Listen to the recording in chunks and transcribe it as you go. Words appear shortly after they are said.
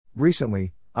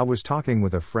Recently, I was talking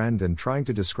with a friend and trying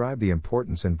to describe the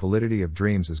importance and validity of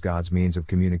dreams as God's means of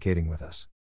communicating with us.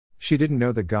 She didn't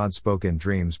know that God spoke in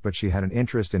dreams, but she had an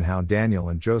interest in how Daniel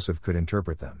and Joseph could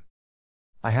interpret them.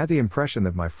 I had the impression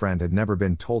that my friend had never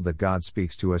been told that God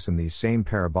speaks to us in these same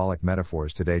parabolic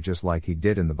metaphors today, just like he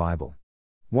did in the Bible.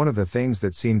 One of the things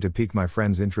that seemed to pique my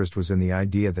friend's interest was in the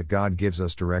idea that God gives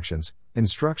us directions,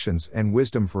 instructions, and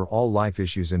wisdom for all life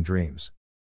issues in dreams.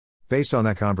 Based on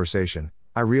that conversation,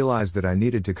 I realized that I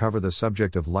needed to cover the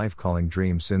subject of life-calling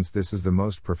dreams, since this is the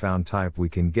most profound type we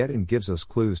can get and gives us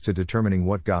clues to determining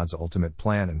what God's ultimate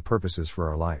plan and purpose is for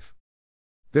our life.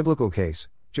 Biblical case,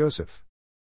 Joseph.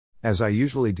 As I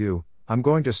usually do, I'm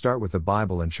going to start with the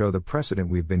Bible and show the precedent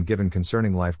we've been given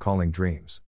concerning life-calling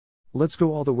dreams. Let's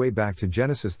go all the way back to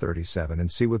Genesis 37 and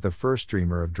see what the first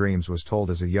dreamer of dreams was told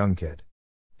as a young kid.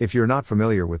 If you're not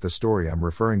familiar with the story I'm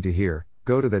referring to here,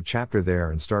 go to that chapter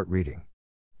there and start reading.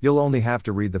 You'll only have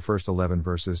to read the first 11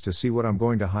 verses to see what I'm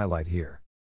going to highlight here.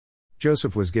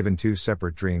 Joseph was given two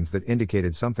separate dreams that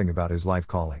indicated something about his life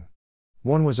calling.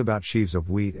 One was about sheaves of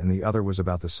wheat and the other was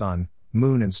about the sun,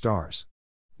 moon and stars.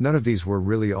 None of these were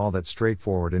really all that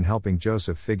straightforward in helping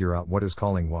Joseph figure out what his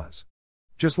calling was.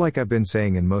 Just like I've been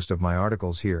saying in most of my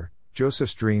articles here,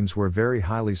 Joseph's dreams were very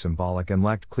highly symbolic and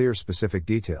lacked clear specific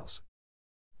details.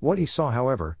 What he saw,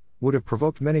 however, would have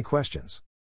provoked many questions.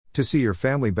 To see your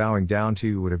family bowing down to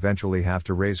you would eventually have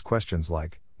to raise questions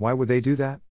like, why would they do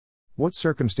that? What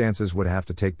circumstances would have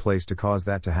to take place to cause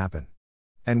that to happen?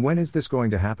 And when is this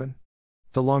going to happen?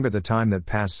 The longer the time that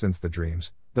passed since the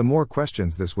dreams, the more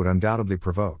questions this would undoubtedly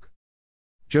provoke.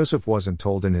 Joseph wasn't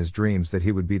told in his dreams that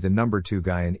he would be the number 2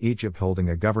 guy in Egypt holding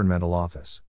a governmental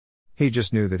office. He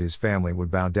just knew that his family would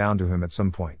bow down to him at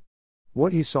some point.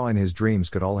 What he saw in his dreams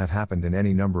could all have happened in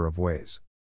any number of ways.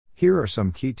 Here are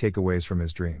some key takeaways from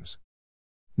his dreams.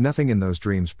 Nothing in those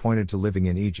dreams pointed to living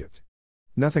in Egypt.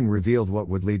 Nothing revealed what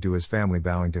would lead to his family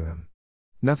bowing to him.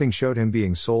 Nothing showed him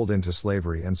being sold into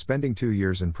slavery and spending 2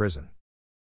 years in prison.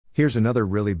 Here's another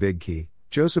really big key: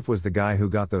 Joseph was the guy who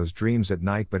got those dreams at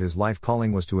night, but his life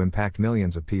calling was to impact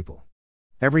millions of people.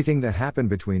 Everything that happened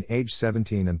between age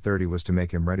 17 and 30 was to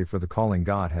make him ready for the calling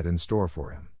God had in store for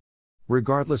him.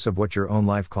 Regardless of what your own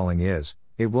life calling is,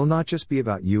 it will not just be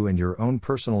about you and your own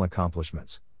personal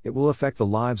accomplishments, it will affect the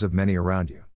lives of many around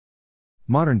you.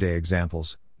 Modern day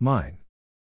examples, mine.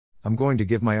 I'm going to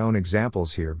give my own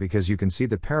examples here because you can see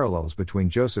the parallels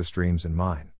between Joseph's dreams and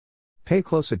mine. Pay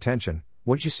close attention,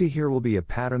 what you see here will be a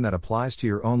pattern that applies to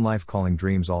your own life calling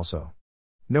dreams also.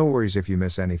 No worries if you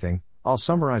miss anything, I'll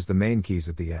summarize the main keys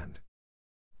at the end.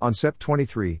 On Sept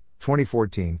 23,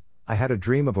 2014, I had a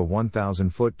dream of a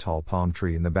 1,000-foot tall palm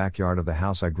tree in the backyard of the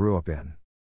house I grew up in.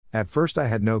 At first I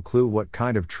had no clue what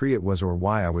kind of tree it was or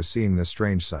why I was seeing this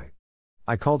strange sight.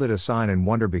 I called it a sign and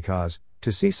wonder because,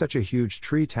 to see such a huge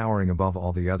tree towering above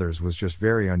all the others was just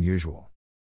very unusual.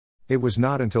 It was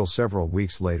not until several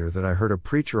weeks later that I heard a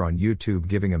preacher on YouTube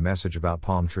giving a message about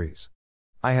palm trees.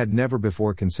 I had never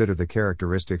before considered the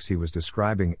characteristics he was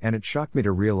describing, and it shocked me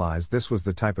to realize this was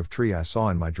the type of tree I saw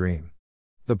in my dream.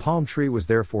 The palm tree was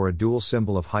therefore a dual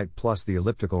symbol of height plus the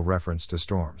elliptical reference to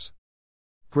storms.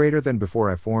 Greater than: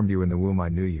 before I formed you in the womb I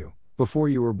knew you, before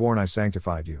you were born I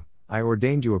sanctified you, I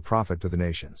ordained you a prophet to the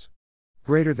nations.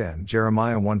 Greater than: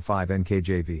 Jeremiah 1:5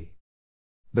 NKJV.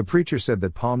 The preacher said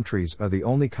that palm trees are the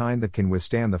only kind that can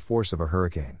withstand the force of a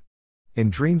hurricane. In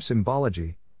dream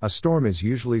symbology, a storm is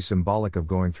usually symbolic of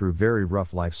going through very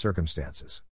rough life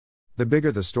circumstances. The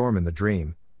bigger the storm in the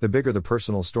dream, the bigger the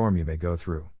personal storm you may go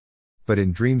through. But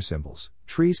in dream symbols,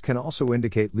 trees can also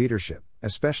indicate leadership,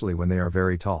 especially when they are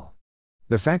very tall.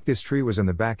 The fact this tree was in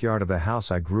the backyard of the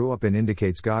house I grew up in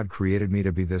indicates God created me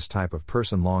to be this type of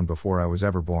person long before I was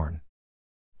ever born.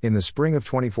 In the spring of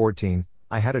 2014,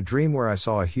 I had a dream where I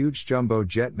saw a huge jumbo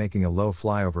jet making a low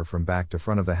flyover from back to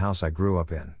front of the house I grew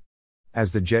up in.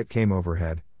 As the jet came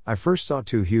overhead, I first saw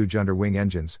 2 huge underwing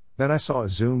engines, then I saw a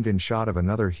zoomed-in shot of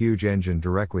another huge engine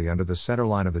directly under the center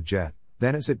line of the jet,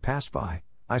 then as it passed by,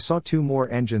 I saw 2 more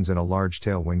engines in a large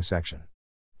tail wing section.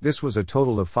 This was a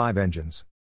total of 5 engines.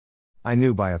 I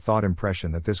knew by a thought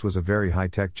impression that this was a very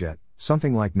high-tech jet,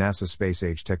 something like NASA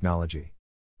space-age technology.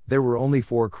 There were only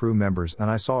 4 crew members and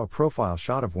I saw a profile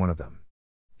shot of one of them.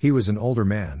 He was an older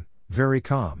man, very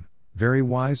calm, very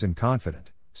wise and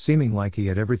confident, seeming like he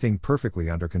had everything perfectly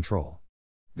under control.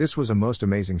 This was a most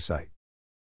amazing sight.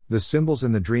 The symbols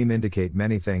in the dream indicate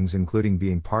many things, including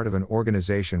being part of an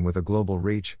organization with a global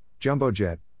reach, jumbo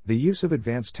jet, the use of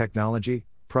advanced technology,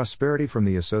 prosperity from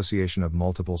the association of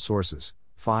multiple sources,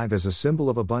 5 as a symbol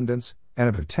of abundance, and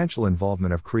a potential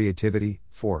involvement of creativity,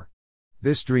 4.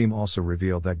 This dream also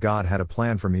revealed that God had a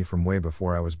plan for me from way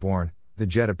before I was born, The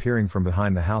jet appearing from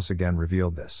behind the house again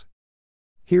revealed this.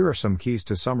 Here are some keys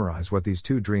to summarize what these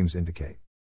 2 dreams indicate.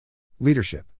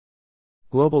 Leadership.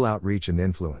 Global outreach and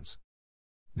influence.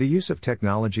 The use of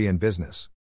technology and business.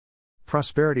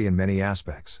 Prosperity in many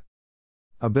aspects.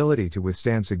 Ability to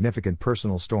withstand significant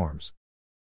personal storms.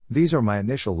 These are my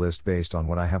initial list based on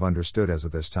what I have understood as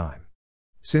of this time.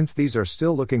 Since these are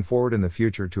still looking forward in the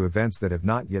future to events that have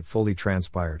not yet fully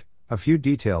transpired, a few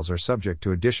details are subject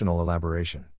to additional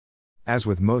elaboration. As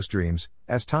with most dreams,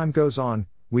 as time goes on,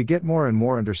 we get more and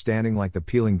more understanding, like the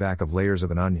peeling back of layers of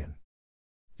an onion.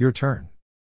 Your turn.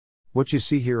 What you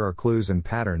see here are clues and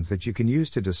patterns that you can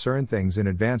use to discern things in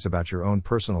advance about your own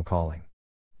personal calling.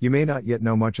 You may not yet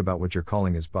know much about what your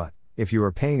calling is, but if you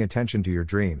are paying attention to your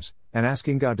dreams and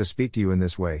asking God to speak to you in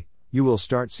this way, you will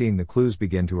start seeing the clues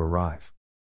begin to arrive.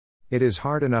 It is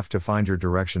hard enough to find your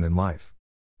direction in life.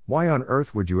 Why on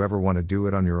earth would you ever want to do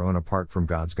it on your own apart from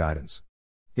God's guidance?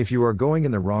 If you are going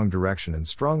in the wrong direction and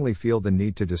strongly feel the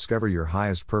need to discover your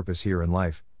highest purpose here in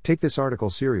life, take this article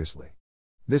seriously.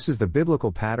 This is the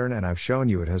biblical pattern, and I've shown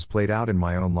you it has played out in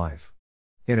my own life.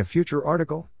 In a future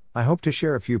article, I hope to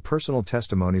share a few personal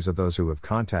testimonies of those who have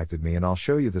contacted me, and I'll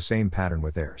show you the same pattern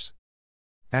with theirs.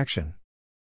 Action.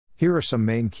 Here are some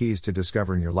main keys to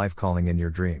discovering your life calling in your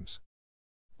dreams.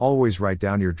 Always write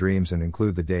down your dreams and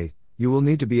include the date. You will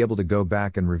need to be able to go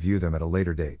back and review them at a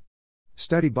later date.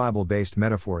 Study Bible-based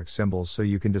metaphoric symbols so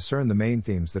you can discern the main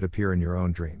themes that appear in your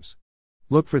own dreams.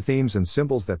 Look for themes and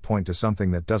symbols that point to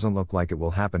something that doesn't look like it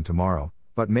will happen tomorrow,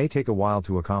 but may take a while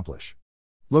to accomplish.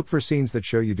 Look for scenes that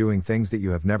show you doing things that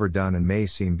you have never done and may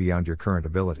seem beyond your current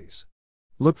abilities.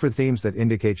 Look for themes that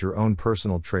indicate your own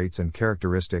personal traits and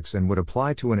characteristics and would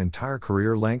apply to an entire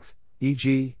career length,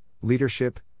 e.g.,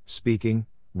 leadership, speaking,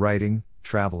 writing,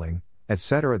 traveling,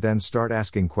 etc. Then start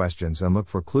asking questions and look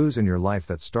for clues in your life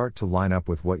that start to line up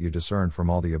with what you discern from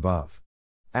all the above.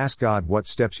 Ask God what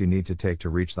steps you need to take to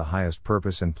reach the highest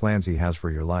purpose and plans He has for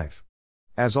your life.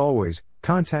 As always,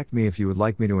 contact me if you would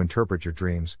like me to interpret your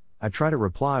dreams. I try to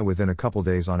reply within a couple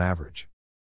days on average.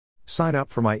 Sign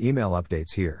up for my email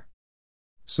updates here.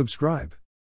 Subscribe.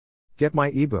 Get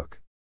my ebook.